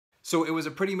So it was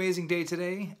a pretty amazing day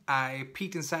today. I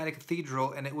peeked inside a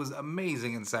cathedral and it was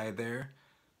amazing inside there.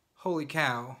 Holy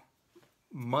cow.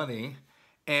 Money.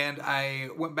 And I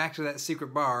went back to that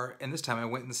secret bar and this time I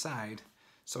went inside.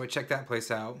 So I checked that place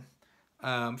out.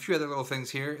 A few other little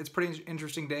things here. It's a pretty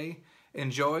interesting day.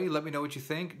 Enjoy. Let me know what you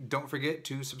think. Don't forget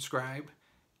to subscribe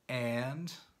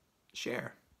and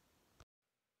share.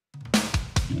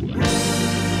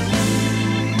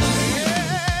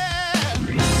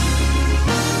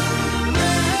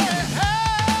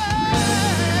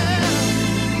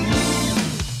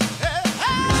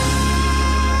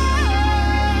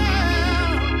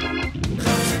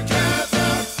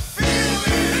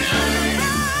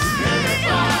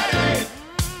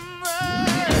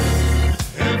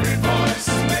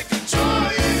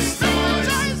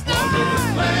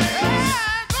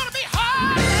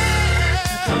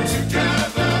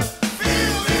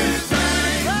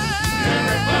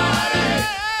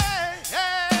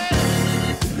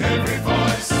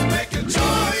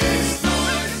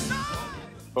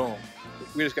 Boom.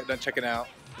 We just got done checking out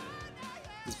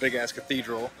this big ass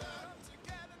cathedral.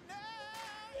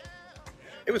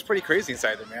 It was pretty crazy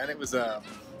inside there, man. It was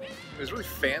really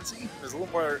fancy. It was a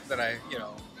little more than I've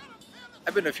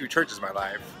been to a few churches in my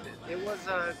life. It was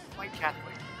quite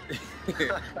Catholic.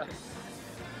 It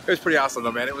was pretty awesome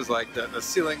though, man. It was like the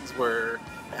ceilings were,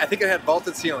 I think it had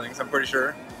vaulted ceilings, I'm pretty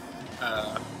sure.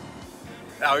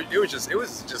 It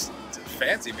was just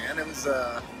fancy, man. It was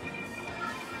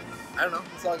I don't know.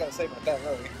 That's all I gotta say about that,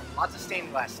 really. Lots of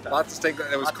stained glass stuff. Lots of stained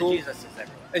glass. It was cool. Lots of Jesuses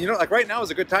everywhere. And you know, like right now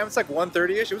is a good time. It's like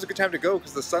 1:30ish. It was a good time to go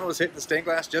because the sun was hitting the stained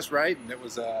glass just right, and it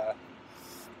was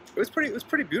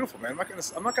pretty beautiful, man. I'm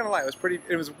not gonna lie.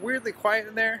 It was weirdly quiet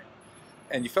in there,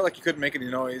 and you felt like you couldn't make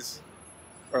any noise,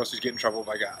 or else you'd get in trouble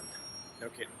by God. No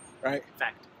kidding. Right?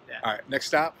 Fact. Yeah. All right. Next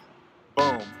stop.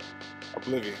 Boom.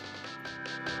 Oblivion.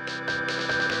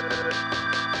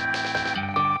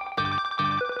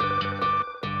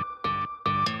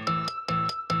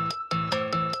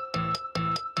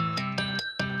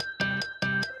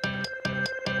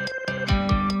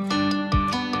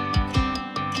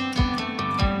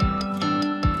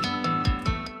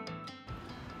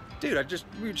 Dude,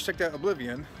 we just checked out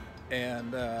Oblivion,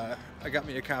 and I got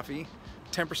me a coffee,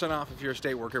 10% off if you're a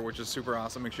state worker, which is super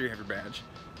awesome. Make sure you have your badge.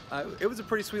 It was a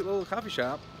pretty sweet little coffee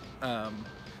shop.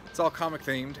 It's all comic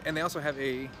themed, and they also have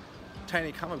a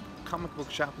tiny comic book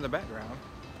shop in the background.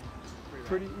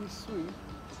 Pretty sweet.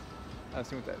 I've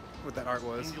seen what that art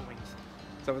was. Angel wings.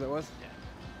 Is that what that was?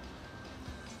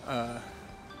 Yeah.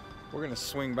 We're gonna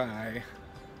swing by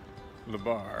the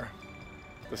bar.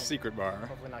 The secret bar.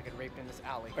 Hopefully not get raped in this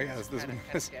alley. Oh yeah,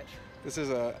 this is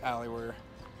a alley where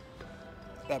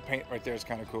that paint right there is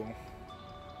kind of cool.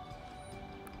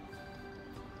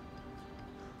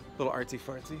 Little artsy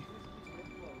fartsy.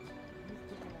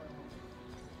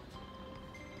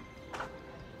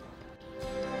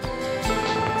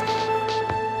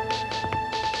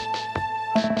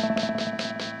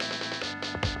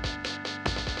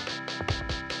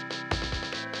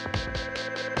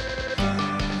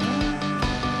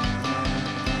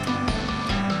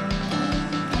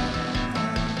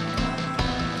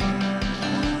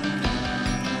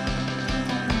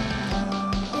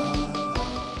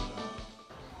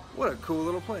 What a cool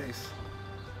little place.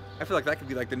 I feel like that could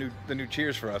be like the new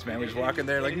Cheers for us, man. We just walk in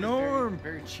there like, Norm!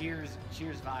 Very cheers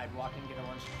vibe, walk in, get a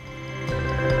lunch.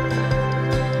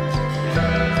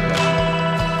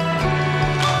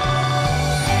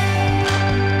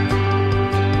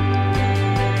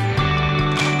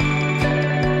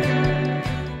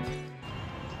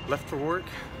 Left for work,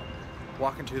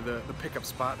 walk into the pickup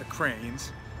spot, the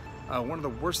cranes. One of the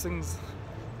worst things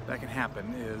that can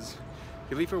happen is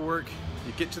you leave for work,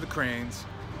 you get to the cranes,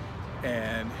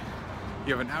 and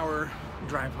you have an hour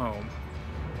drive home,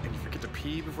 and you forget to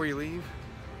pee before you leave.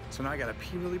 So now I gotta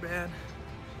pee really bad,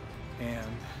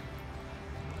 and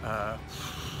I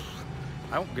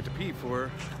won't get to pee for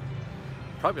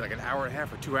probably like an hour and a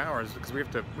half or 2 hours because we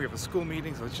have a school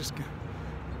meeting, so I'm just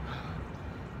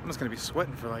gonna be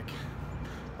sweating for like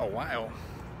a while.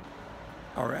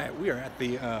 All right, we are at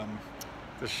the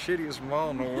shittiest mall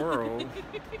in the world.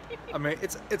 I mean,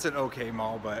 it's an okay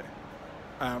mall, but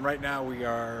right now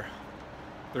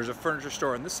there's a furniture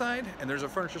store on this side and there's a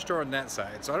furniture store on that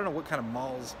side. So I don't know what kind of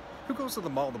malls, who goes to the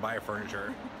mall to buy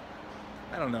furniture?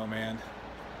 I don't know, man.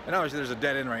 And obviously there's a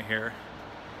dead end right here.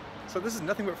 So this is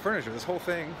nothing but furniture, this whole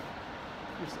thing.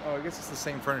 Oh, I guess it's the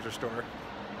same furniture store.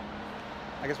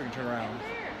 I guess we can turn around.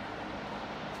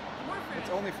 It's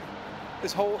only,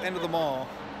 this whole end of the mall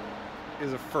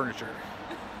is a furniture.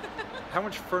 How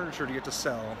much furniture do you have to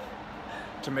sell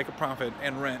to make a profit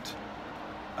and rent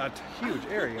a huge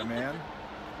area, man?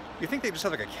 You think they just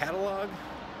have like a catalog?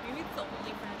 Maybe it's the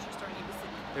only furniture store in Yuba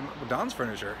City. Don's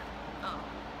Furniture.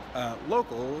 Oh.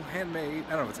 Local, handmade.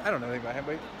 I don't know anything about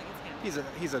handmade. I don't think it's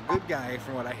handmade. He's a good guy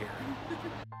from what I hear.